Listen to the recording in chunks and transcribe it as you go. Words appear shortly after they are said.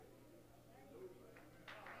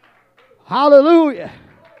Hallelujah.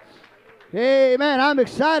 Amen. I'm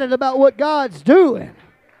excited about what God's doing.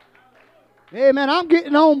 Amen. I'm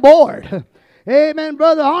getting on board. Amen,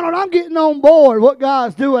 Brother Arnold, I'm getting on board what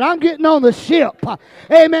God's doing. I'm getting on the ship.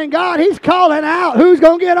 Amen, God, He's calling out who's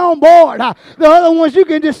going to get on board. The other ones, you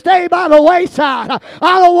can just stay by the wayside.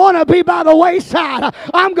 I don't want to be by the wayside.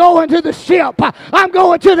 I'm going to the ship. I'm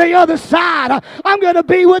going to the other side. I'm going to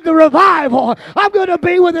be with the revival. I'm going to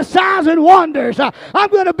be with the signs and wonders. I'm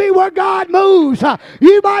going to be where God moves.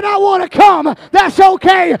 You might not want to come. That's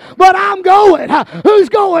okay, but I'm going. Who's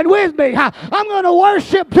going with me? I'm going to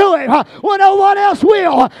worship to Him when no one else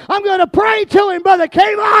will. I'm going to pray to Him, Brother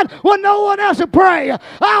Kayvon, when no one else will pray.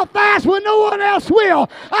 I'll fast when no one else will.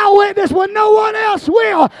 I'll witness when no one else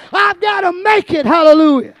will. I've got to make it.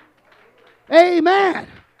 Hallelujah. Amen.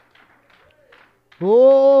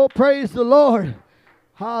 Oh, praise the Lord.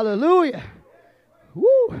 Hallelujah.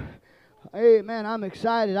 Woo. Amen. I'm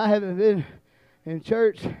excited. I haven't been in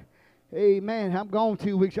church. Amen. I'm gone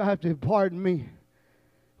 2 weeks. You'll have to pardon me.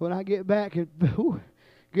 When I get back and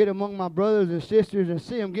get among my brothers and sisters and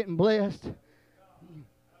see them getting blessed,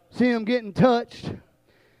 see them getting touched,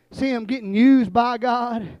 see them getting used by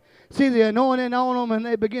God, see the anointing on them and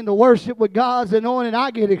they begin to worship with God's anointing,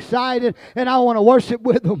 I get excited and I want to worship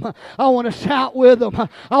with them. I want to shout with them.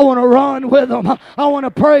 I want to run with them. I want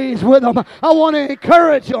to praise with them. I want to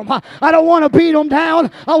encourage them. I don't want to beat them down.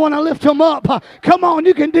 I want to lift them up. Come on,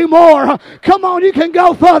 you can do more. Come on, you can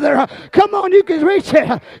go further. Come on, you can reach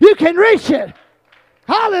it. You can reach it.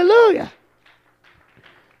 Hallelujah.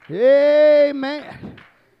 Amen.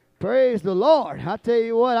 Praise the Lord. I tell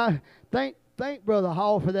you what, I thank Brother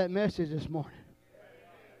Hall for that message this morning.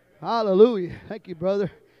 Hallelujah. Thank you,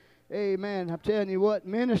 brother. Amen. I'm telling you what,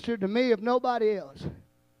 ministered to me if nobody else.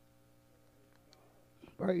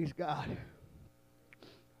 Praise God.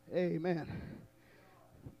 Amen.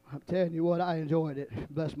 I'm telling you what, I enjoyed it.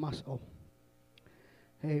 Bless my soul.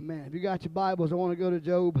 Amen. If you got your Bibles, I want to go to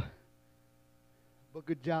Job. Book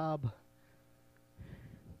of Job.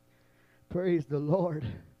 Praise the Lord.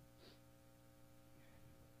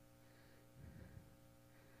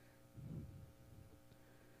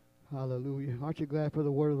 Hallelujah. Aren't you glad for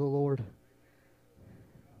the word of the Lord?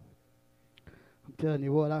 I'm telling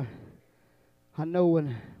you what, I know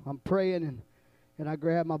when I'm praying and I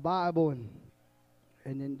grab my Bible and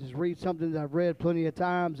then just read something that I've read plenty of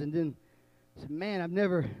times and then say, man, I've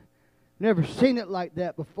never seen it like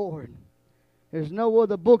that before. There's no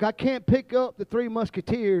other book. I can't pick up the Three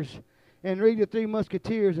Musketeers and read the Three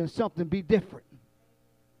Musketeers and something be different.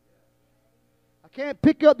 I can't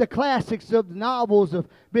pick up the classics of the novels that have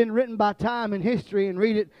been written by time and history and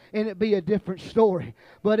read it and it be a different story.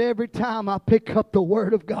 But every time I pick up the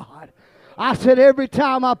Word of God, I said every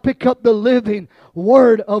time I pick up the living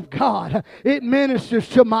Word of God, it ministers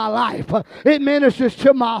to my life. It ministers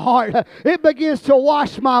to my heart. It begins to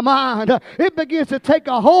wash my mind. It begins to take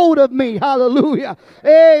a hold of me. Hallelujah.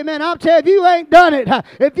 Amen. I'm telling you, if you ain't done it,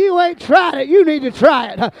 if you ain't tried it, you need to try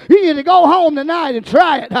it. You need to go home tonight and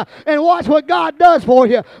try it and watch what God does for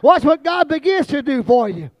you. Watch what God begins to do for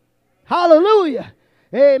you. Hallelujah.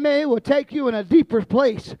 Amen. It will take you in a deeper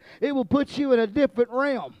place. It will put you in a different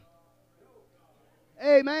realm.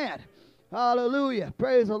 Amen. Hallelujah.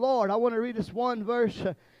 Praise the Lord. I want to read this one verse.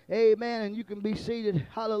 Amen. And you can be seated.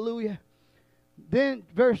 Hallelujah. Then,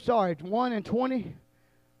 1 and 20. I'm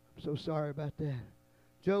so sorry about that.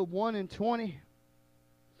 Job 1 and 20.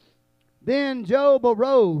 Then Job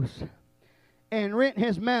arose and rent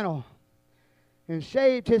his mantle and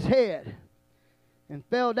shaved his head and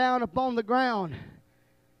fell down upon the ground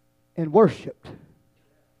and worshipped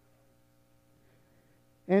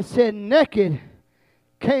and said, naked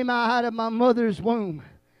came I out of my mother's womb,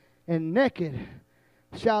 and naked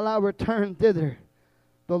shall I return thither.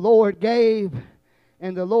 The Lord gave,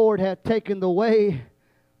 and the Lord hath taken the way.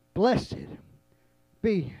 Blessed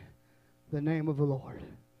be the name of the Lord.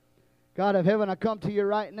 God of heaven, I come to you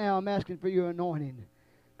right now. I'm asking for your anointing.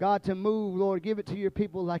 God, to move, Lord, give it to your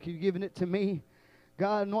people like you've given it to me.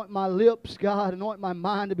 God, anoint my lips. God, anoint my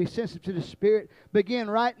mind to be sensitive to the Spirit. Begin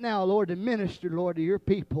right now, Lord, to minister, Lord, to your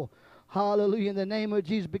people. Hallelujah. In the name of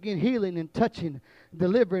Jesus, begin healing and touching,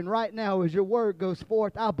 delivering right now as your word goes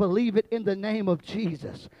forth. I believe it in the name of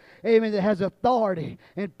Jesus. Amen. That has authority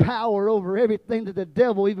and power over everything that the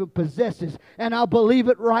devil even possesses. And I believe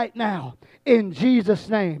it right now in Jesus'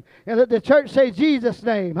 name. And let the church say Jesus'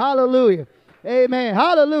 name. Hallelujah. Amen.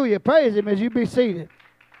 Hallelujah. Praise Him as you be seated.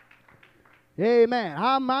 Amen.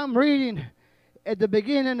 I'm reading at the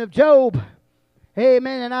beginning of Job.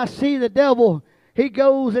 Amen. And I see the devil. He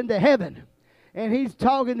goes into heaven and he's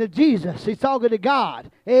talking to Jesus. He's talking to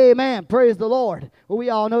God. Amen. Praise the Lord. Well, we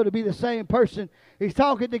all know to be the same person. He's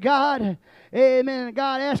talking to God. Amen. And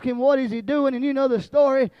God asked him, what is he doing? And you know the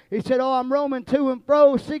story. He said, oh, I'm roaming to and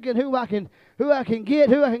fro, seeking who I can get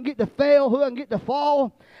to fail, who I can get to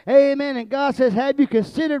fall. Amen. And God says, have you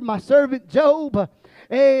considered my servant Job?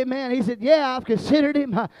 Amen. He said, yeah, I've considered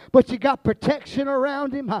him, but you got protection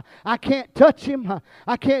around him. I can't touch him.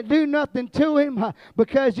 I can't do nothing to him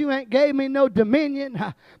because you ain't gave me no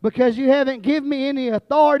dominion, because you haven't given me any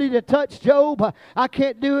authority to touch Job. I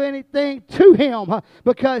can't do anything to him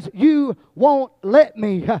because you won't let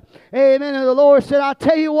me. Amen. And the Lord said, I'll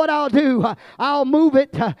tell you what I'll do. I'll move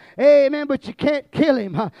it. Amen. But you can't kill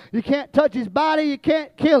him. You can't touch his body. You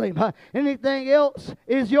can't kill him. Anything else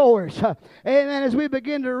is yours. Amen. As we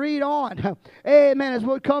begin to read on, amen, as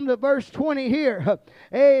we come to verse 20 here,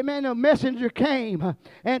 amen, a messenger came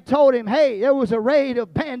and told him, hey, there was a raid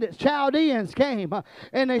of bandits. Chaldeans came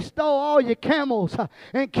and they stole all your camels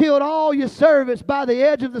and killed all your servants by the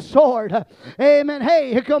edge of the sword. Amen.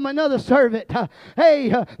 Hey, here come another servant.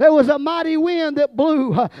 Hey, there was a mighty wind that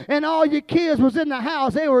blew and all your kids was in the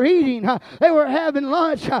house. They were eating. They were having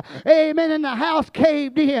lunch. Amen. And the house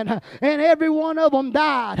caved in and every one of them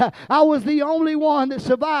died. I was the only one that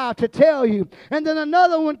survived to tell you. And then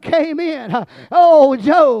another one came in. Oh,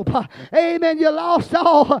 Job. Amen. You lost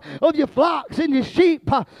all of your flocks and your sheep.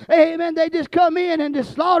 Amen. They just come in and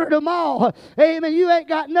just slaughtered them all. Amen. You ain't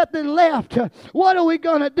got nothing left. What are we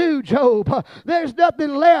going to do, Job? There's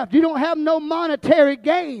nothing left. You don't have no monetary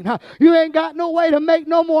gain. You ain't got no way to make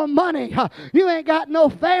no more money. You ain't got no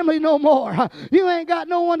family no more. You ain't got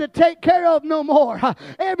no one to take care of no more.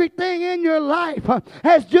 Everything in your life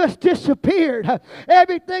has just disappeared.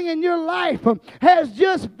 Everything in your life has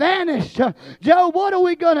just vanished. Job, what are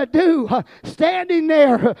we going to do? Standing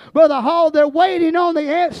there, Brother Hall, they're waiting on the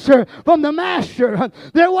answer from the master.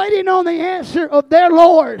 They're waiting on the answer of their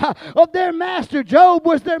Lord, of their master. Job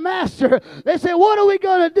was their master. They said, what are we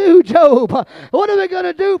going to do, Job? What are we going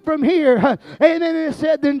to do from here? Amen. And it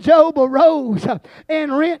said, then Job arose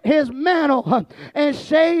and rent his mantle and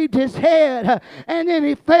shaved his head. And then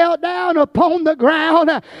he fell down upon the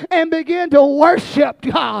ground and began to worship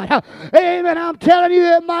God. Amen. I'm telling you,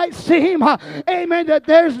 it might seem, amen, that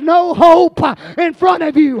there's no hope in front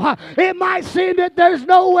of you. It might seem that there's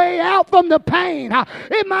no way out from the pain.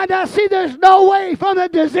 It might not see there's no way from the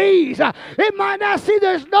disease. It might not see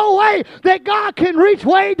there's no way that God can reach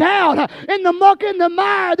way down in the muck and the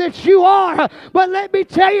mire that you are. But let me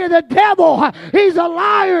tell you, the devil, he's a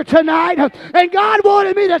liar tonight. And God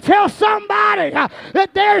wanted me to tell somebody that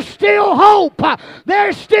there's still hope.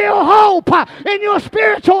 There's still hope in your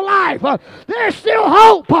spiritual life. There's still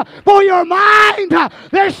hope for your mind.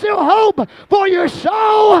 There's still hope for your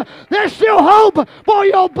soul. There's still hope for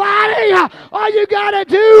your body. All you got to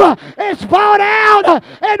do is fall down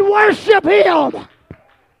and worship Him.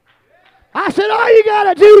 I said, all you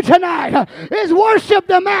got to do tonight is worship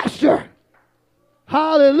the Master.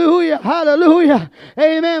 Hallelujah, hallelujah,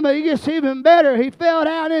 amen. But he gets even better. He fell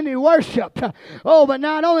down and he worshiped. Oh, but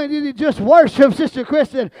not only did he just worship, Sister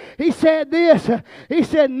Kristen, he said this. He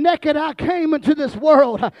said, naked I came into this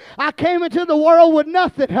world. I came into the world with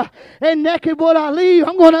nothing. And naked would I leave.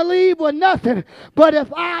 I'm going to leave with nothing. But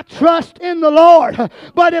if I trust in the Lord,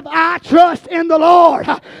 but if I trust in the Lord,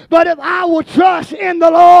 but if I will trust in the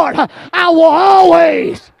Lord, I will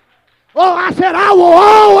always. Oh, I said, I will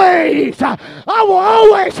always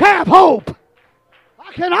have hope.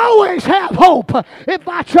 I can always have hope if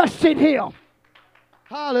I trust in Him.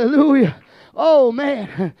 Hallelujah. Oh,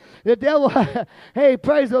 man. The devil, hey,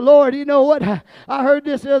 praise the Lord. You know what? I heard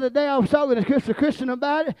this the other day. I was talking to Sister Christian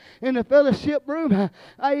about it in the fellowship room.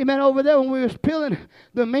 Amen. Over there when we was peeling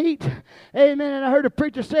the meat. Amen. And I heard a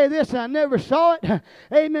preacher say this, and I never saw it.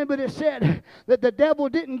 Amen. But it said that the devil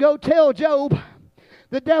didn't go tell Job.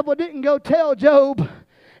 The devil didn't go tell Job,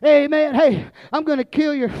 amen, hey, I'm going to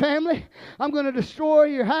kill your family. I'm going to destroy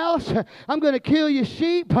your house. I'm going to kill your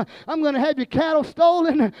sheep. I'm going to have your cattle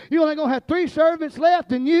stolen. You're only going to have 3 servants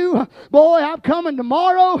left, and you, boy, I'm coming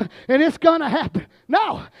tomorrow, and it's going to happen.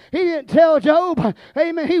 No, he didn't tell Job.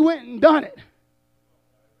 Amen, he went and done it.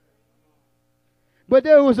 But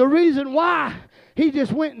there was a reason why He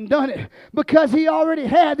just went and done it because he already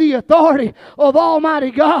had the authority of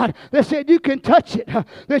Almighty God that said you can touch it,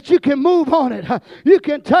 that you can move on it, you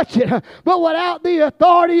can touch it. But without the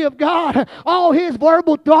authority of God, all his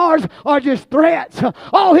verbal thoughts are just threats.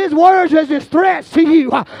 All his words are just threats to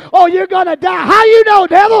you. Oh, you're going to die. How you know,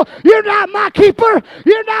 devil? You're not my keeper.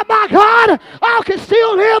 You're not my God. I can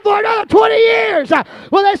still live for another 20 years.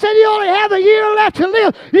 Well, they said you only have a year left to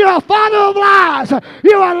live. You're a father of lies.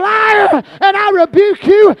 You're a liar, and I rebuke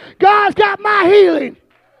you. God's got my healing.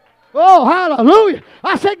 Oh, hallelujah.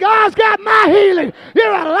 I said, God's got my healing.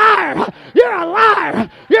 You're a liar. You're a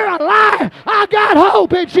liar. You're a liar. I got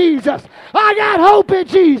hope in Jesus. I got hope in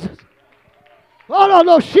Jesus. Oh, no,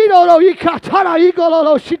 no, she don't know.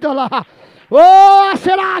 Oh, I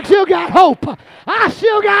said, I still got hope. I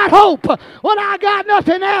still got hope when I got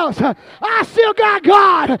nothing else. I still got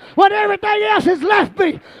God when everything else has left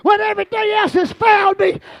me. When everything else has failed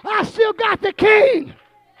me, I still got the King.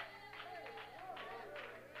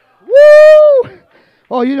 Woo!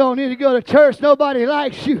 Oh, you don't need to go to church. Nobody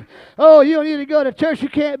likes you. Oh, you don't need to go to church. You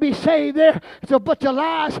can't be saved there. It's a bunch of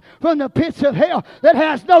lies from the pits of hell that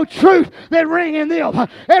has no truth that ring in them.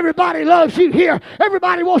 Everybody loves you here.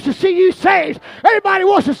 Everybody wants to see you saved. Everybody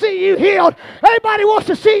wants to see you healed. Everybody wants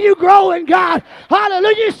to see you grow in God.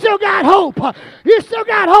 Hallelujah. You still got hope. You still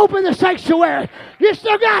got hope in the sanctuary. You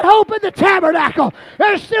still got hope in the tabernacle.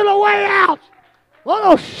 There's still a way out.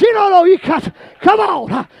 Oh, shit, oh, no, you got, come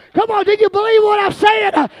on. Come on, do you believe what I'm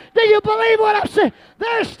saying? Do you believe what I'm saying?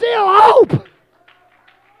 There's still hope.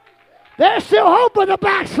 There's still hope for the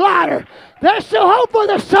backslider. There's still hope for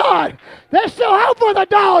the son. There's still hope for the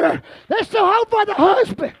daughter. There's still hope for the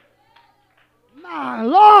husband. My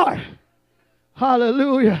Lord.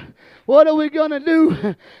 Hallelujah. What are we going to do?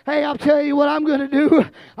 Hey, I'll tell you what I'm going to do.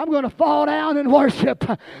 I'm going to fall down and worship.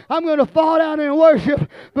 I'm going to fall down and worship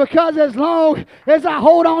because as long as I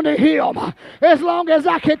hold on to Him, as long as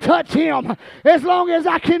I can touch Him, as long as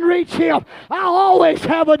I can reach Him, I'll always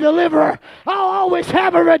have a deliverer. I'll always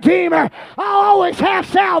have a redeemer. I'll always have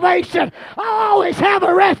salvation. I'll always have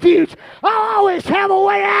a refuge. I'll always have a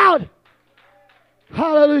way out.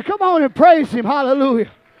 Hallelujah. Come on and praise Him.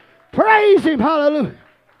 Hallelujah. Praise Him. Hallelujah.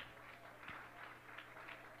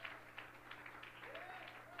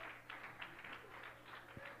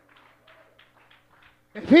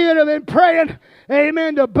 If he would have been praying,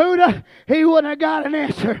 amen, to Buddha, he wouldn't have got an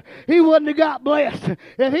answer. He wouldn't have got blessed.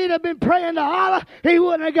 If he'd have been praying to Allah, he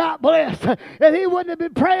wouldn't have got blessed. If he wouldn't have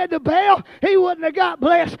been praying to Baal, he wouldn't have got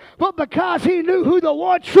blessed. But because he knew who the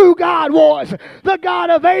one true God was, the God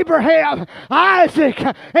of Abraham, Isaac,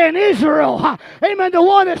 and Israel, amen, the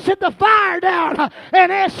one that sent the fire down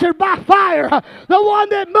and answered by fire, the one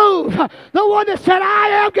that moved, the one that said, I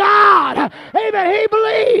am God, amen, he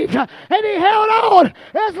believed and he held on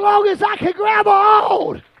as long as I could grab a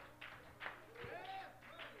hold.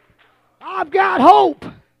 I've got hope.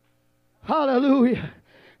 Hallelujah.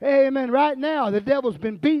 Amen. Right now, the devil's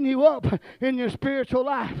been beating you up in your spiritual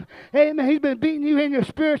life. Amen. He's been beating you in your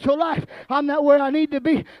spiritual life. I'm not where I need to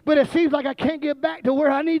be, but it seems like I can't get back to where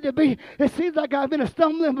I need to be. It seems like I've been a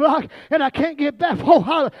stumbling block and I can't get back.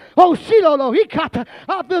 Oh, he got to.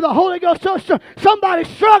 I feel the Holy Ghost so strong. Somebody's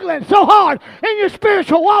struggling so hard in your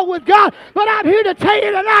spiritual walk with God, but I'm here to tell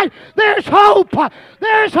you tonight, there's hope.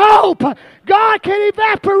 There's hope. God can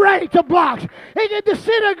evaporate the blocks. He can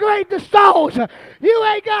disintegrate the stones. You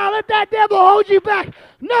ain't got to let that devil hold you back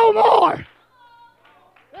no more.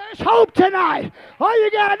 There's hope tonight. All you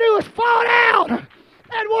got to do is fall down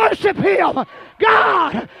and worship Him.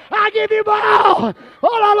 God, I give you my all.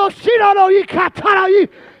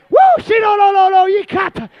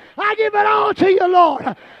 I give it all to you,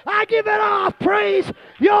 Lord. I give it all. Praise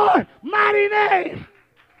your mighty name.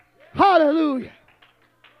 Hallelujah.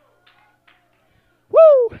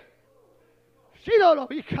 Woo!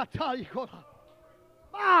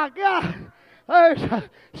 My God, there's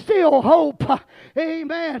still hope.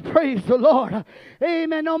 Amen. Praise the Lord.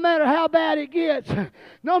 Amen. No matter how bad it gets,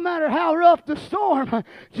 no matter how rough the storm,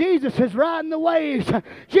 Jesus is riding the waves.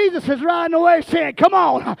 Jesus is riding the waves saying, come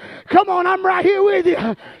on, I'm right here with you.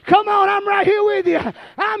 Come on, I'm right here with you.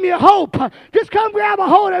 I'm your hope. Just come grab a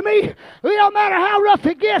hold of me. It don't matter how rough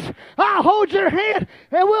it gets, I'll hold your hand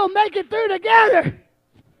and we'll make it through together.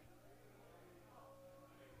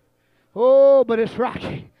 Oh, but it's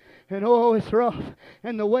rocky. And oh, it's rough.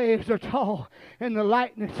 And the waves are tall. And the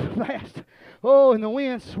lightning's fast. Oh, and the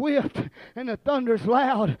wind's swift. And the thunder's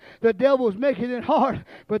loud. The devil's making it hard.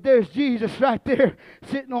 But there's Jesus right there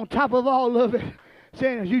sitting on top of all of it.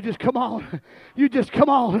 saying, you just come on. You just come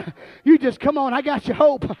on. You just come on. I got your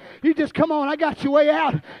hope. You just come on. I got your way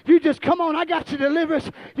out. You just come on. I got your deliverance.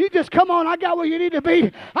 You just come on. I got where you need to be.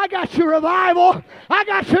 I got your revival. I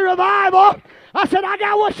got your revival. I said, I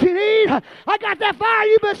got what you need. I got that fire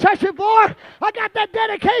you've been searching for. I got that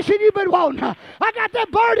dedication you've been wanting. I got that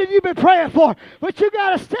burden you've been praying for. But you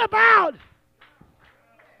got to step out.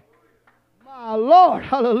 My Lord,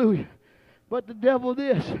 hallelujah. But the devil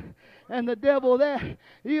this and the devil that.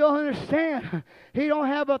 You don't understand. He don't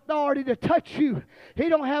have authority to touch you. He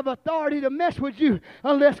don't have authority to mess with you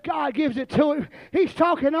unless God gives it to him. He's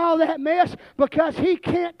talking all that mess because he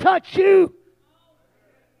can't touch you.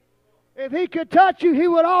 If he could touch you, he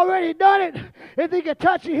would have already done it. If he could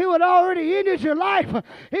touch you, he would have already ended your life.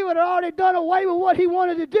 He would have already done away with what he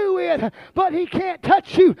wanted to do with. But he can't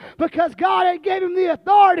touch you because God ain't gave him the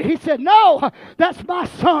authority. He said, no, that's my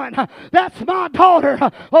son. That's my daughter.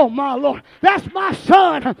 Oh, my Lord. That's my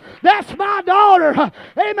son. That's my daughter.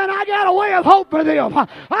 Amen. I got a way of hope for them.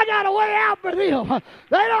 I got a way out for them.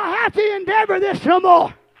 They don't have to endeavor this no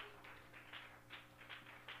more.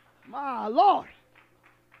 My Lord.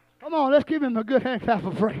 Come on, let's give him a good hand clap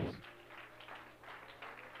of praise.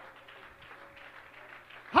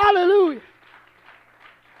 Hallelujah.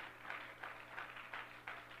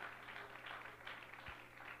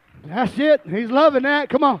 That's it. He's loving that.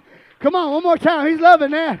 Come on. Come on, one more time. He's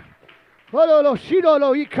loving that.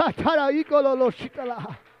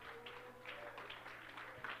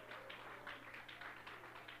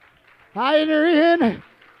 I enter in.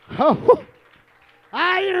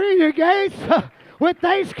 I enter in your gates with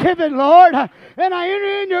thanksgiving, Lord, and I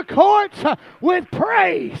enter in your courts with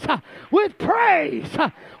praise, with praise,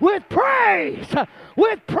 with praise,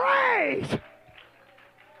 with praise.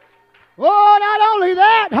 Oh, not only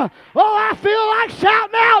that, I feel like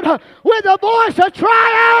shouting out with a voice of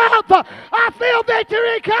triumph. I feel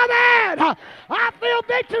victory coming. I feel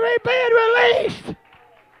victory being released.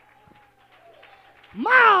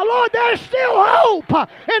 My Lord, there's still hope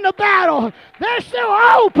in the battle. There's still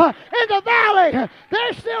hope in the valley.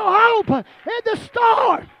 There's still hope in the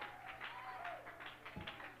storm.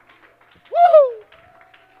 Woo!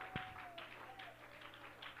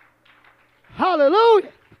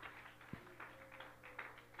 Hallelujah.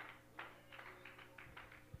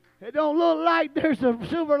 It don't look like there's a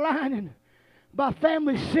silver lining. My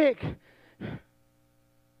family's sick.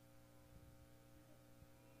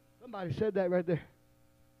 Somebody said that right there.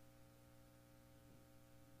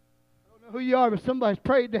 Who you are, but somebody's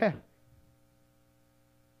prayed that.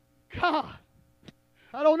 God,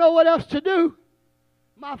 I don't know what else to do.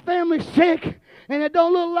 My family's sick, and it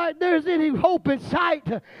don't look like there's any hope in sight.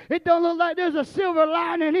 It don't look like there's a silver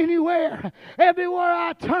lining anywhere. Everywhere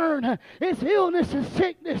I turn, it's illness and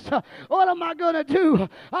sickness. What am I going to do?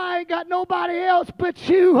 I ain't got nobody else but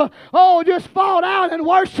you. Oh, just fall down and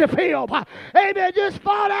worship him. Amen. Just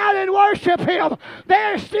fall down and worship him.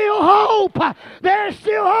 There's still hope. There's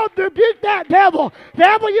still hope. Rebuke that devil.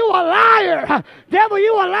 Devil, you a liar. Devil,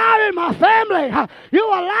 you a liar in my family. You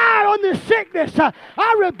a liar on this sickness.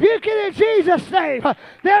 I rebuke it in Jesus' name.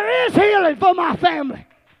 There is healing for my family.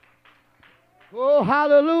 Oh,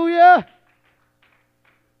 hallelujah.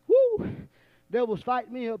 Woo. Devil's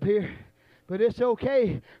fighting me up here. But it's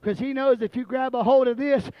okay, because he knows if you grab a hold of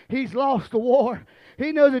this, he's lost the war.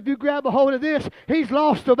 He knows if you grab a hold of this, he's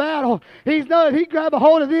lost the battle. He knows if he grab a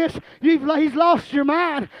hold of this, he's lost your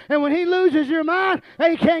mind. And when he loses your mind,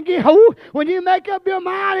 he can't get hold. When you make up your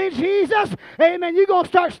mind in Jesus, amen, you're going to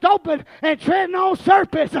start stomping and treading on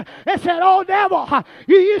serpents. And said, oh, devil,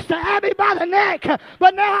 you used to have me by the neck,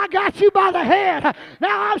 but now I got you by the head.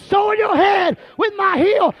 Now I'm sowing your head with my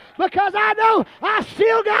heel, because I know I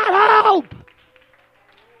still got hope.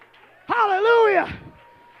 Hallelujah.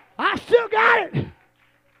 I still got it.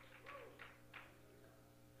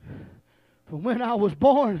 From when I was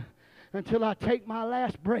born until I take my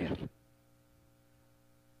last breath. That's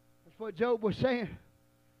what Job was saying.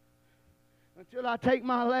 Until I take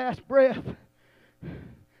my last breath,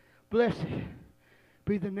 blessed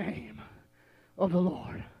be the name of the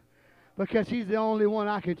Lord. Because he's the only one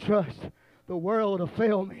I can trust. The world will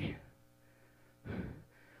fail me.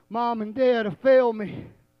 Mom and dad will fail me.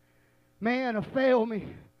 Man will fail me,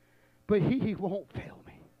 but he won't fail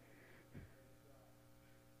me.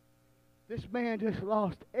 This man just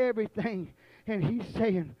lost everything, and he's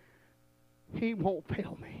saying, he won't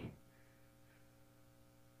fail me.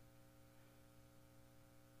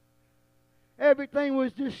 everything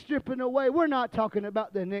was just stripping away. We're not talking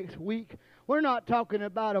about the next week. We're not talking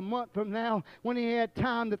about a month from now when he had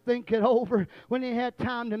time to think it over, when he had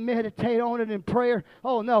time to meditate on it in prayer.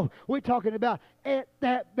 Oh, no. We're talking about at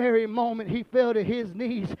that very moment he fell to his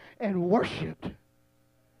knees and worshiped.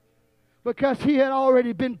 Because he had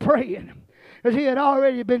already been praying. Because he had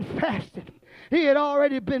already been fasting. He had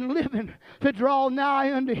already been living to draw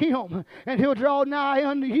nigh unto him. And he'll draw nigh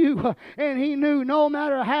unto you. And he knew no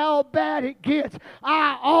matter how bad it gets,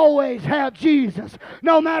 I always have Jesus.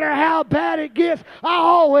 No matter how bad it gets, I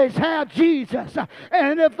always have Jesus.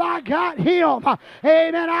 And if I got him,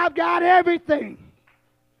 amen, I've got everything.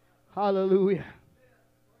 Hallelujah.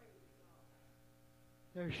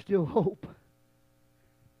 There's still hope.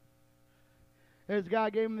 As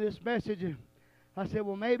God gave me this message, and I said,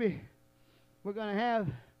 well, maybe we're going to have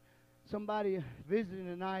somebody visiting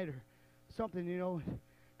tonight or something, you know.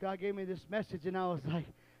 God gave me this message, and I was like,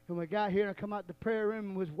 and when I got here and I come out the prayer room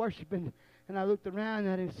and was worshiping, and I looked around and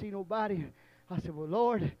I didn't see nobody. I said, well,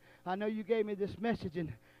 Lord, I know you gave me this message,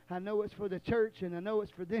 and I know it's for the church, and I know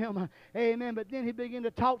it's for them. Amen. But then he began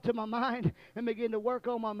to talk to my mind and begin to work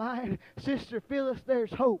on my mind. Sister Phyllis,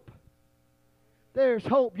 there's hope. There's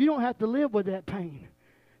hope. You don't have to live with that pain.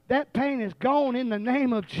 That pain is gone in the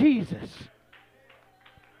name of Jesus.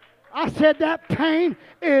 I said that pain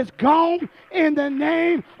is gone in the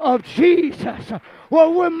name of Jesus.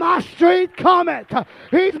 Well, when my strength cometh,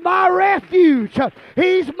 he's my refuge.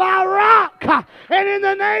 He's my rock. And in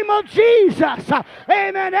the name of Jesus,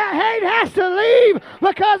 amen, that hate has to leave,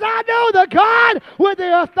 because I know the God with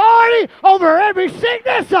the authority over every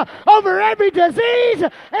sickness, over every disease.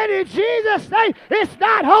 And in Jesus' name, it's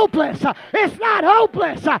not hopeless. It's not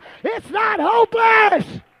hopeless. It's not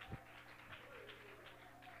hopeless.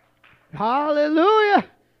 Hallelujah.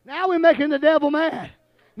 Now we're making the devil mad.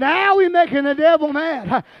 Now we're making the devil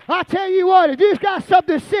mad. I tell you what, if you've got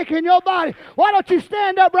something sick in your body, why don't you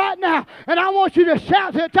stand up right now, and I want you to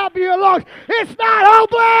shout to the top of your lungs, it's not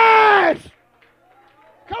hopeless.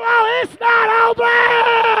 Come on, it's not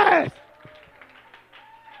hopeless.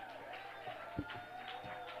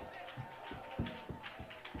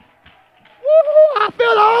 Woo, I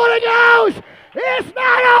feel the Holy Ghost. It's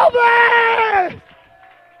not hopeless.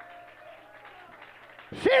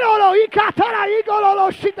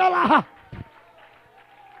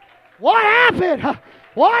 What happened?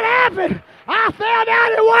 What happened? I fell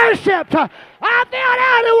down and worshiped. I fell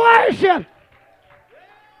down and worshiped.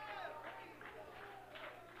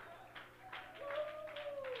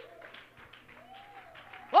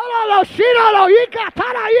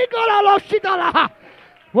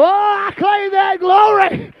 Oh, I claim that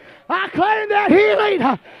glory. I claim that healing.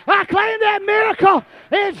 I claim that miracle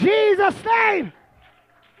in Jesus' name.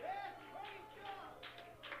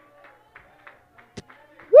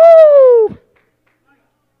 Woo!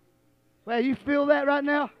 Well, you feel that right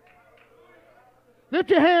now? Lift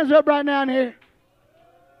your hands up right now in here.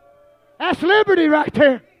 That's liberty right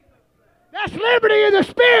there. That's liberty in the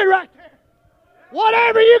spirit right there.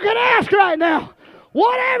 Whatever you can ask right now,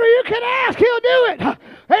 whatever you can ask, he'll do it.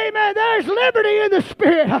 Amen. There's liberty in the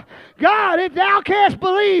spirit. God, if thou canst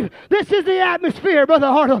believe, this is the atmosphere, Brother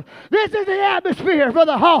Arnold. This is the atmosphere,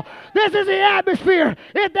 Brother Hall. This is the atmosphere.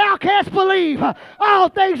 If thou canst believe, all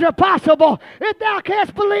things are possible. If thou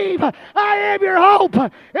canst believe, I am your hope.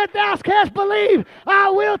 If thou canst believe, I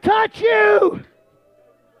will touch you.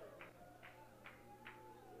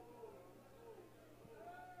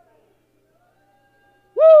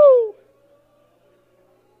 Woo!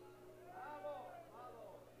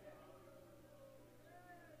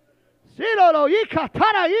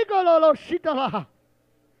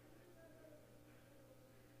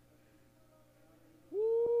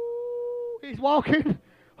 He's walking.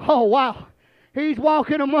 Oh, wow. He's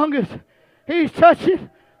walking among us. He's touching.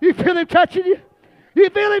 You feel him touching you? You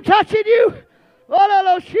feel him touching you?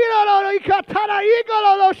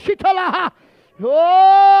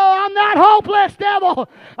 Oh, I'm not hopeless, devil.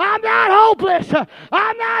 I'm not hopeless.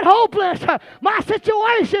 I'm not hopeless. My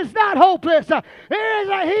situation's not hopeless. There is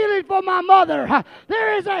a healing for my mother.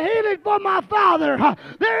 There is a healing for my father.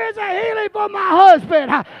 There is a healing for my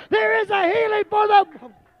husband. There is a healing for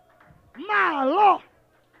my Lord.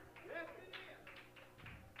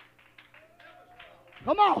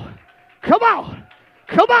 Come on. Come on.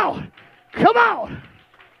 Come on. Come on.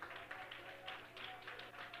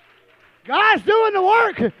 God's doing the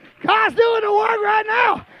work. God's doing the work right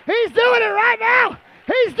now. He's doing it right now.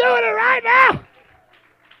 He's doing it right now.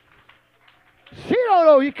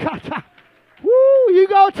 Woo, you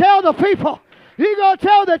go tell the people. You go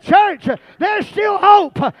tell the church there's still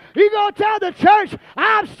hope. You go tell the church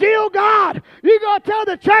I'm still God. You going to tell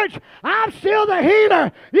the church, I'm still the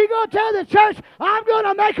healer. You're going to tell the church, I'm going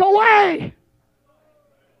to make a way.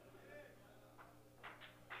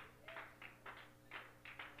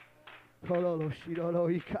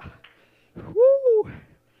 Woo.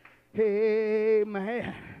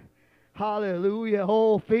 Amen. Hallelujah.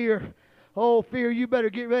 Oh, fear. Oh, fear, you better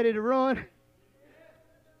get ready to run.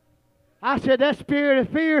 I said that spirit of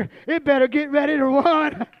fear, it better get ready to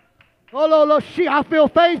run. Oh, I feel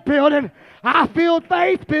faith building. I feel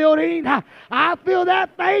faith building. I feel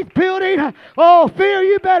that faith building. Oh, fear,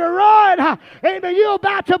 you better run. Amen. You're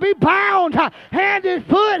about to be bound, hand and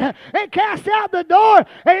foot, and cast out the door.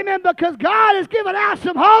 Amen. Because God has given out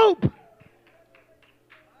some hope.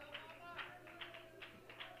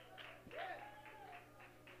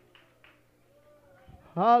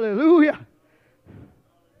 Hallelujah.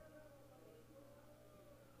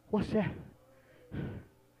 What's that?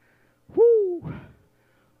 Woo.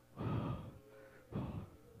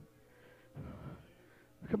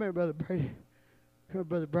 Come here, Brother Brady. Come here,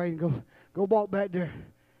 Brother Brady. Go walk back there.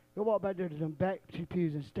 Go walk back there to them back two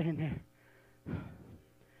pews and stand there.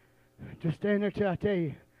 Just stand there till I tell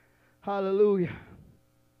you. Hallelujah.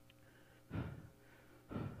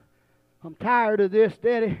 I'm tired of this,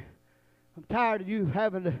 Daddy. I'm tired of you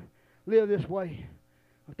having to live this way.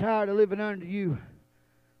 I'm tired of living under you.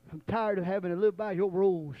 I'm tired of having to live by your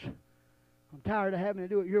rules. I'm tired of having to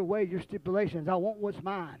do it your way, your stipulations. I want what's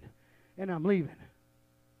mine, and I'm leaving.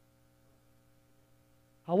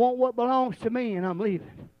 I want what belongs to me, and I'm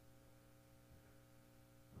leaving.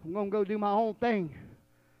 I'm going to go do my own thing.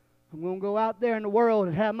 I'm going to go out there in the world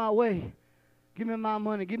and have my way. Give me my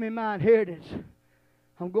money. Give me my inheritance.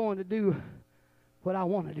 I'm going to do what I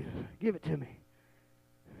want to do. Give it to me.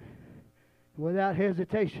 Without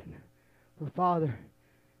hesitation, the Father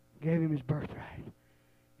gave him his birthright,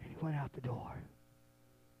 and he went out the door.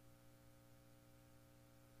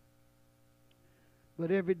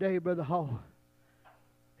 But every day, Brother Hall,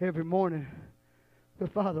 every morning, the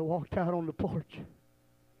Father walked out on the porch,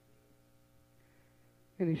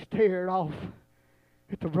 and he stared off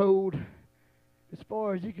at the road as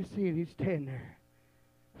far as you can see, and he's standing there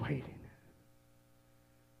waiting.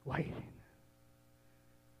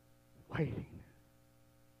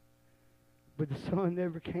 But the sun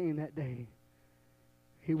never came that day.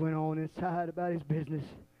 He went on inside about his business.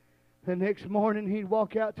 The next morning, he'd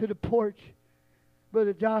walk out to the porch.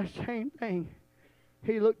 Brother Josh, same thing.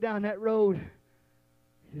 He looked down that road.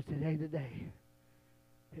 It's today the day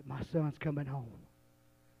that my son's coming home.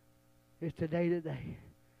 It's today the day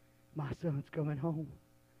my son's coming home.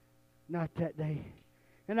 Not that day.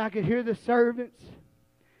 And I could hear the servants,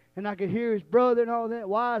 and I could hear his brother and all that.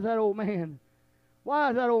 Why is that old man?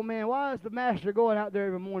 Why is that old man? Why is the master going out there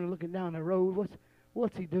every morning looking down the road?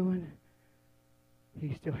 What's he doing?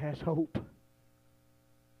 He still has hope.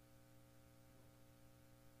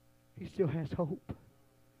 He still has hope.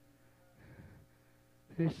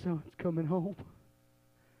 His son's coming home.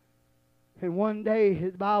 And one day,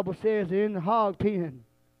 the Bible says, in the hog pen,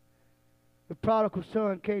 the prodigal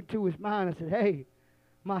son came to his mind and said, hey,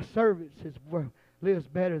 my servant lives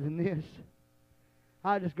better than this.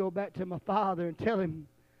 I just go back to my father and tell him,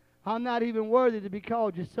 I'm not even worthy to be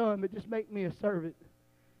called your son, but just make me a servant,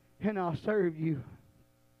 and I'll serve you.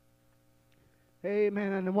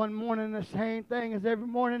 Amen. And one morning, the same thing as every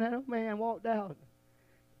morning, that old man walked out,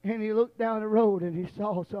 and he looked down the road, and he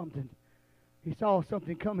saw something. He saw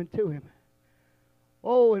something coming to him.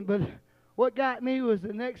 But what got me was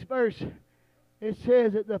the next verse. It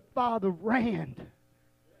says that the father ran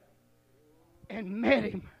and met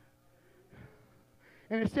him.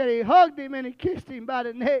 And it said he hugged him and he kissed him by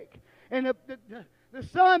the neck. And the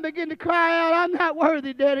son began to cry out, I'm not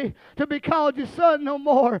worthy, Daddy, to be called your son no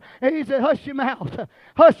more. And he said, hush your mouth.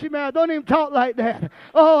 Hush your mouth. Don't even talk like that.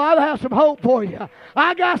 Oh, I have some hope for you.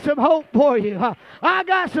 I got some hope for you. I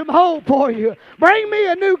got some hope for you. Bring me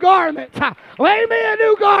a new garment. Bring me a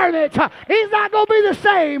new garment. He's not going to be the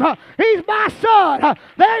same. He's my son.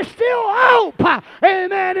 There's still hope.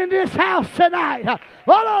 Amen. In this house tonight.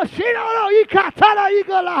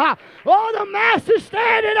 Oh, the master's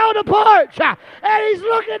standing on the porch, and he's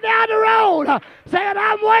looking down the road, saying,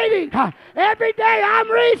 I'm waiting. Every day I'm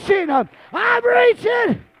reaching. I'm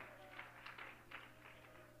reaching.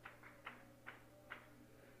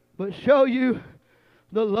 But show you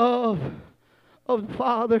the love of the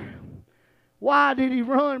Father. Why did he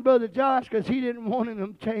run, Brother Josh? Because he didn't want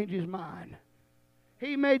him to change his mind.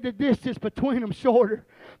 He made the distance between them shorter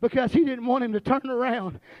because He didn't want him to turn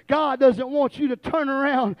around. God doesn't want you to turn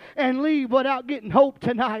around and leave without getting hope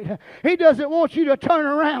tonight. He doesn't want you to turn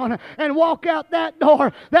around and walk out that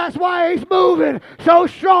door. That's why He's moving so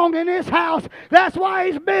strong in this house. That's why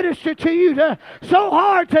He's ministered to you so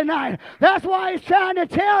hard tonight. That's why He's trying to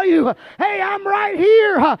tell you, hey, I'm right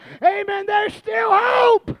here. Amen. There's still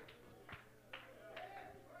hope.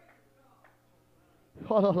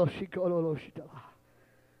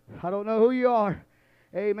 I don't know who you are.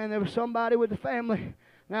 Amen. There was somebody with the family.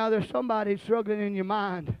 Now there's somebody struggling in your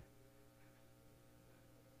mind.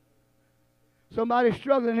 Somebody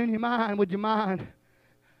struggling in your mind with your mind.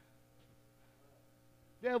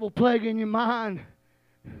 Devil plaguing your mind.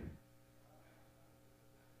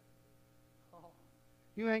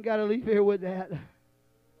 You ain't got to leave here with that.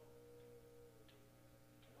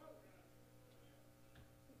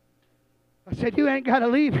 I said, you ain't got to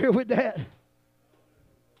leave here with that.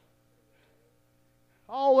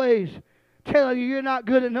 Always telling you you're not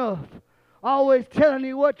good enough. Always telling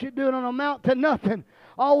you what you're doing don't amount to nothing.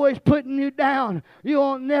 Always putting you down. You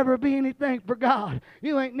won't never be anything for God.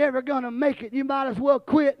 You ain't never going to make it. You might as well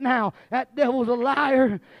quit now. That devil's a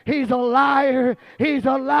liar. He's a liar. He's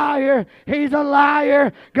a liar. He's a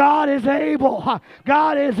liar. God is able.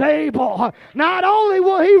 God is able. Not only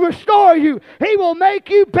will He restore you, He will make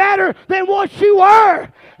you better than what you were.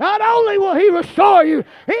 Not only will He restore you,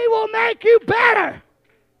 He will make you better.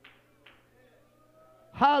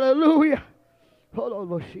 Hallelujah.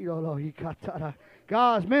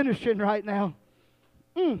 God's ministering right now.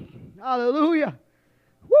 Hallelujah.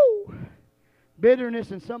 Woo.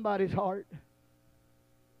 Bitterness in somebody's heart.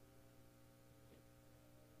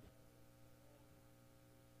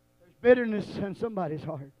 There's bitterness in somebody's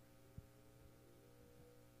heart.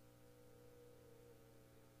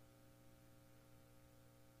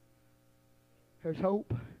 There's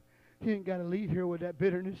hope. You ain't got to leave here with that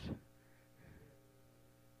bitterness.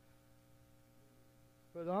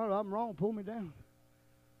 Brother Arnold, I'm wrong. Pull me down.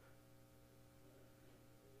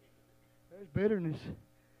 There's bitterness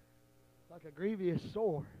like a grievous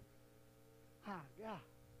sore. Ah, yeah.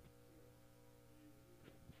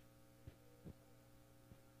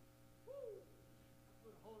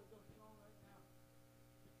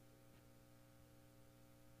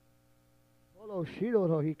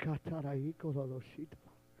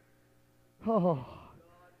 Oh,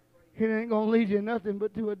 it ain't going to lead you nothing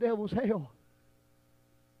but to a devil's hell.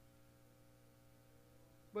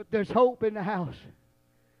 But there's hope in the house.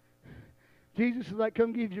 Jesus is like,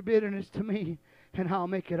 come give your bitterness to me, and I'll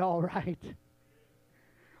make it all right.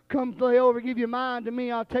 Come lay over, give your mind to me,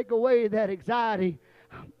 I'll take away that anxiety.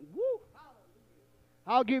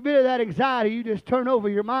 I'll get rid of that anxiety. You just turn over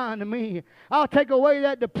your mind to me. I'll take away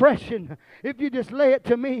that depression if you just lay it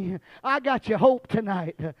to me. I got you hope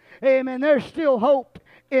tonight. Amen. There's still hope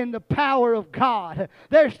in the power of God.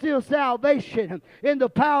 There's still salvation in the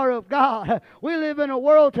power of God. We live in a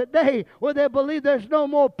world today where they believe there's no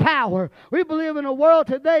more power. We believe in a world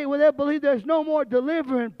today where they believe there's no more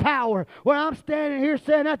delivering power. Where I'm standing here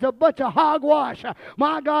saying that's a bunch of hogwash.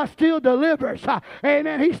 My God still delivers.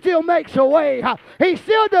 Amen. He still makes a way. He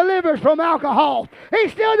still delivers from alcohol. He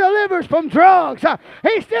still delivers from drugs.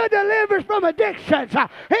 He still delivers from addictions.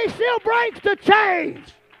 He still breaks the chains.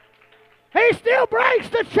 He still breaks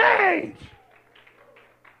the chains.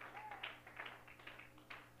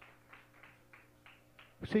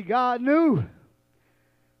 See, God knew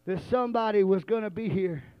that somebody was going to be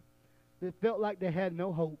here that felt like they had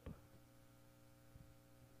no hope.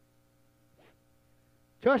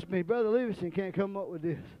 Trust me, Brother Livingston can't come up with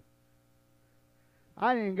this.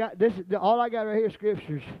 I ain't got this. All I got right here is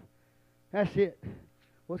scriptures. That's it.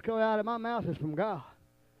 What's coming out of my mouth is from God.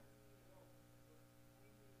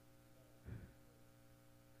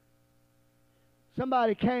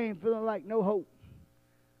 Somebody came feeling like no hope.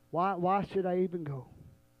 Why should I even go?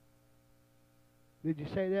 Did you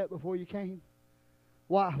say that before you came?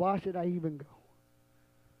 Why should I even go?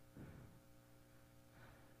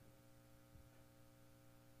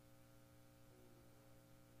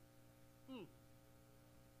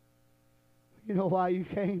 You know why you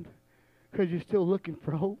came? Because you're still looking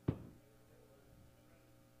for hope.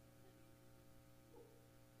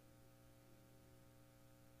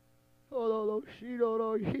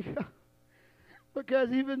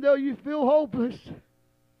 Because even though you feel hopeless,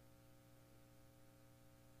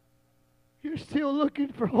 you're still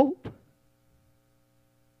looking for hope.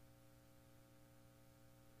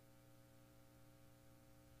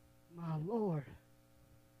 My Lord.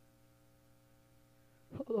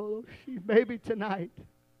 Maybe tonight,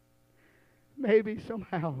 maybe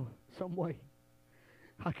somehow, some way,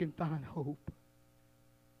 I can find hope.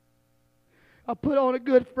 I put on a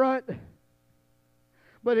good front,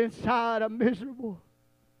 but inside I'm miserable.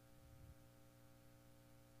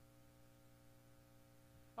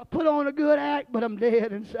 I put on a good act, but I'm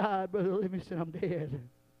dead inside, Brother Livingston. I'm dead.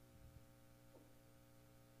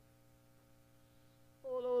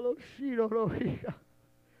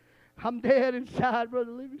 I'm dead inside,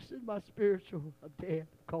 Brother Livingston. My spiritual, I'm dead,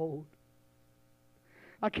 cold.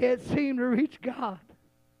 I can't seem to reach God.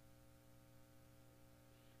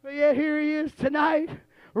 But yet here He is tonight,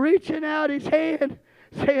 reaching out His hand,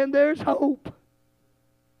 saying, there's hope.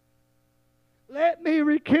 Let me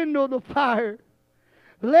rekindle the fire.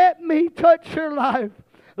 Let me touch your life.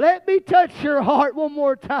 Let me touch your heart one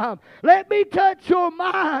more time. Let me touch your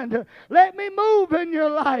mind. Let me move in your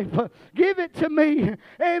life. Give it to me.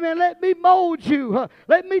 Amen. Let me mold you.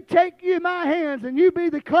 Let me take you in my hands and you be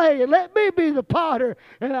the clay. And let me be the potter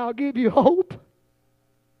and I'll give you hope.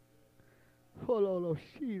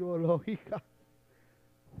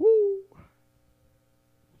 Woo.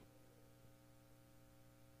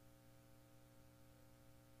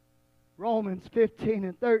 Romans 15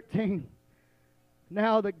 and 13.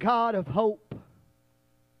 Now the God of hope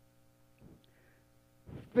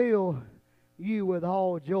fill you with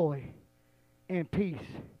all joy and peace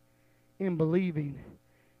in believing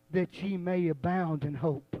that ye may abound in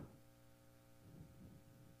hope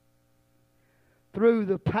through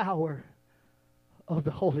the power of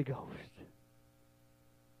the Holy Ghost.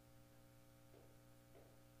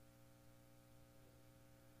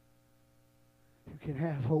 You can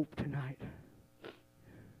have hope tonight.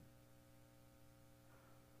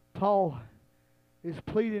 Paul is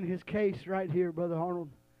pleading his case right here, Brother Arnold.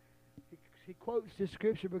 He quotes this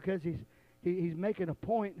scripture because he's making a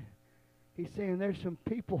point. He's saying there's some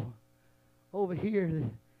people over here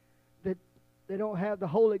that they don't have the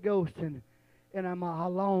Holy Ghost, and I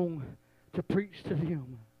long to preach to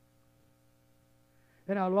them.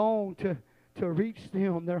 And I long to reach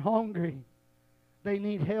them. They're hungry. They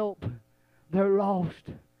need help. They're lost.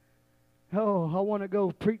 Oh, I want to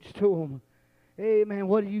go preach to them. Amen.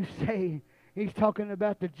 What do you say? He's talking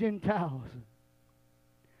about the Gentiles.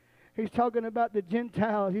 He's talking about the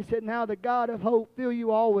Gentiles. He said, now the God of hope fill you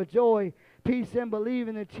all with joy, peace, and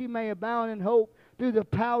believing that ye may abound in hope through the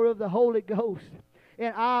power of the Holy Ghost.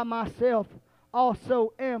 And I myself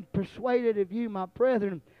also am persuaded of you, my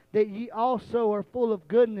brethren, that ye also are full of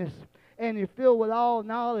goodness, and you're filled with all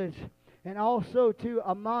knowledge, and also to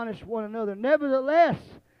admonish one another. Nevertheless,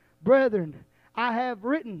 brethren, I have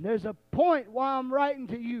written. There's a point why I'm writing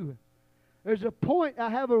to you. There's a point. I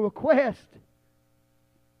have a request.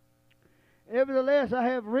 Nevertheless, I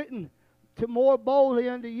have written to more boldly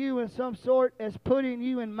unto you in some sort as putting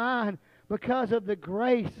you in mind because of the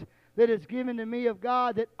grace that is given to me of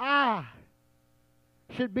God, that I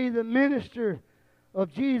should be the minister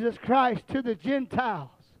of Jesus Christ to the Gentiles.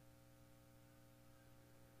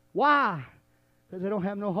 Why? Because they don't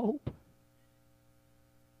have no hope.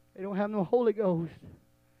 They don't have no Holy Ghost.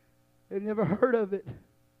 They've never heard of it.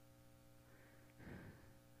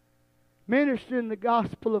 Ministering the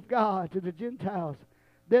gospel of God to the Gentiles,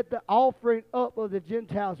 that the offering up of the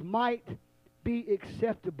Gentiles might be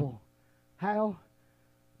acceptable. How?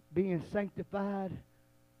 Being sanctified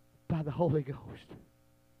by the Holy Ghost.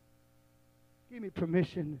 Give me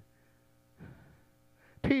permission.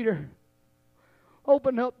 Peter,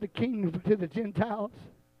 open up the kingdom to the Gentiles.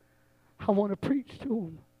 I want to preach to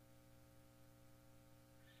them.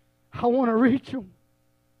 I want to reach them.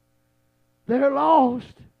 They're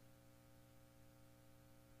lost.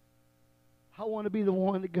 I want to be the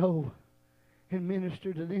one to go and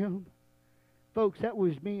minister to them. Folks, that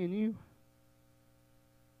was me and you.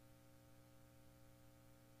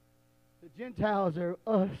 The Gentiles are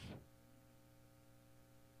us.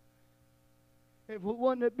 If it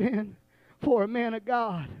wouldn't have been for a man of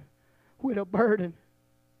God with a burden,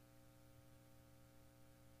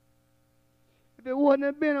 if it wouldn't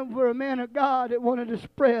have been for a man of God that wanted to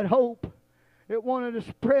spread hope, it wanted to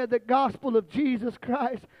spread the gospel of Jesus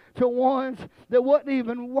Christ to ones that wasn't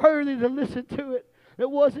even worthy to listen to it, that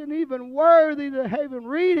wasn't even worthy to even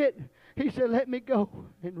read it, he said, let me go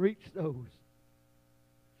and reach those.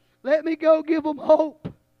 Let me go give them hope.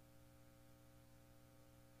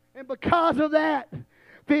 And because of that,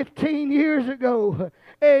 15 years ago,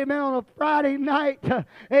 amen, on a Friday night,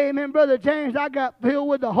 amen, Brother James, I got filled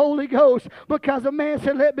with the Holy Ghost because a man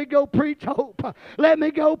said, let me go preach hope. Let me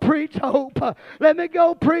go preach hope. Let me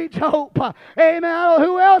go preach hope. Amen. I don't know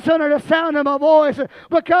who else under the sound of my voice,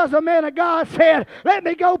 because a man of God said, let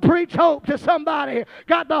me go preach hope to somebody.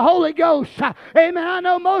 Got the Holy Ghost. Amen. I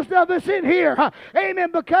know most of us in here,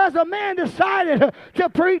 amen, because a man decided to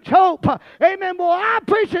preach hope. Amen. Well, I'm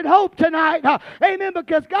preaching hope tonight. Amen.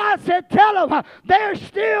 Because God said, tell them there's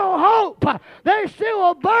still hope. There's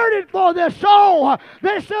still a burden for the soul.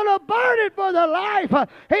 There's still a burden for the life.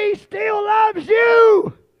 He still loves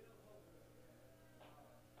you.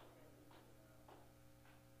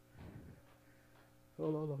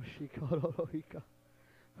 Do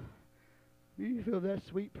you feel that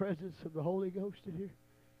sweet presence of the Holy Ghost in here?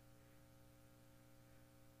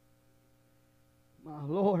 My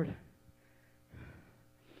Lord.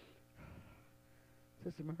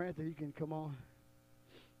 Sister Marantha, you can come on.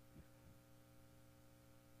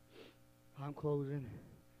 I'm closing.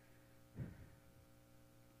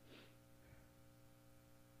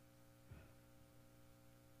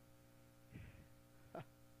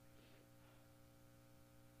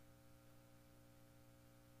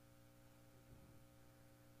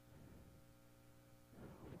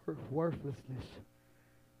 Worthlessness.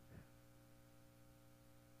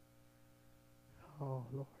 Oh,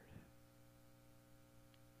 Lord.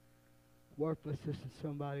 Worthlessness in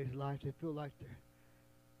somebody's life. They feel like they're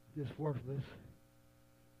just worthless.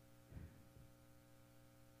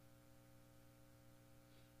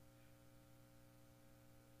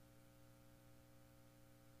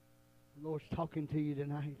 The Lord's talking to you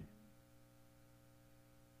tonight.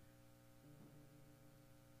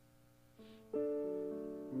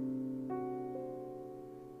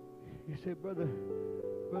 You say, Brother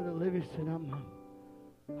Livingston, I'm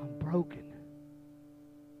broken.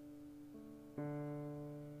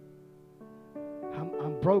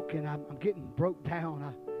 I'm broken. I'm getting broke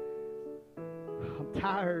down. I'm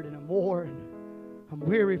tired and I'm worn. I'm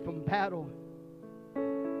weary from battle.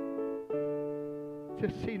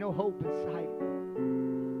 Just see no hope in sight.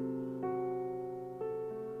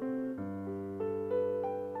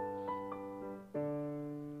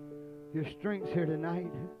 Your strength's here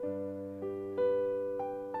tonight.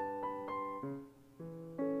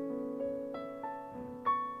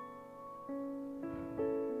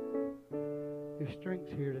 Your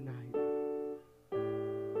strength's here tonight.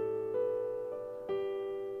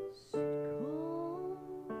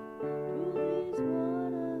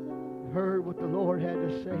 Heard what the Lord had to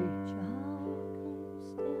say.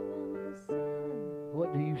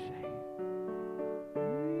 What do you say?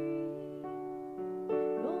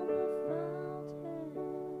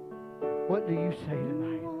 What do you say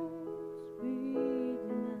tonight?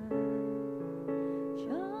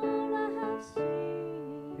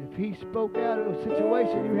 If He spoke out of a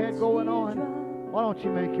situation you had going on, why don't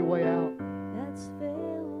you make your way out?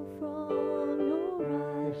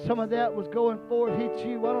 If some of that was going forward hit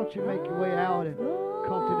you, why don't you make your way out and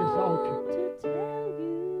come to this altar?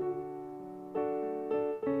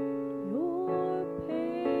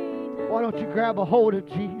 Why don't you grab a hold of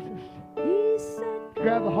Jesus?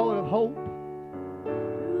 Grab a hold of hope.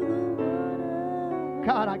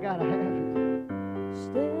 God, I gotta have it.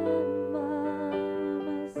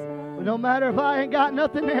 But no matter if I ain't got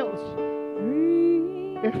nothing else,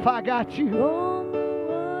 if I got you,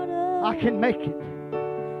 I can make it.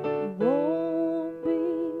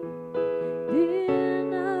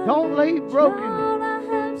 Don't leave broken.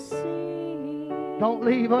 Don't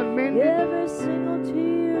leave unmended.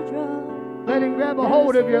 Let Him grab a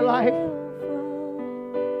hold of your life.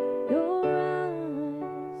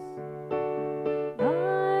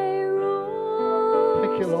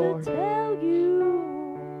 Thank you, Lord. Thank you,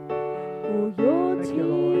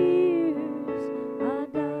 Lord.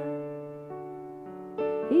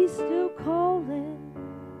 He's still calling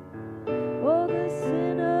for the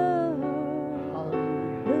sinner,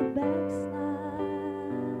 the backslider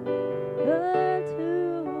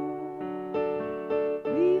too.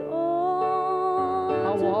 We all I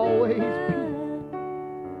will always be.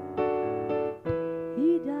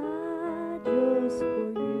 He died just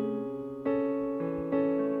for you.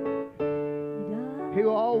 He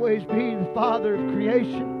will always be the Father of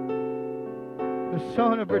creation, the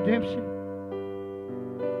Son of redemption,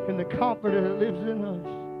 and the Comforter that lives in us.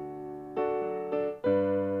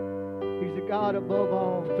 He's the God above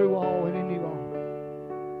all, through all, and in you all.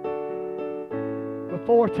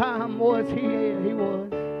 Before time was, He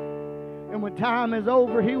was. And when time is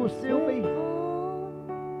over, He will still be.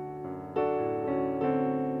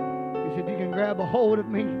 He said, you can grab a hold of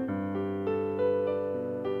me.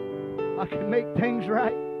 I can make things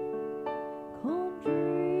right. Come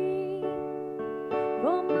drink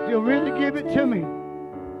from my If you'll really give it to me,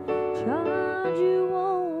 child, you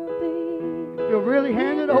won't be. if you'll really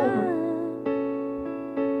hand it over,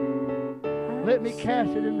 denied. let me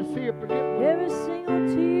cast it in the sea of forgetfulness, Every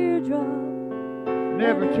single teardrop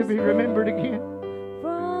never to be remembered again.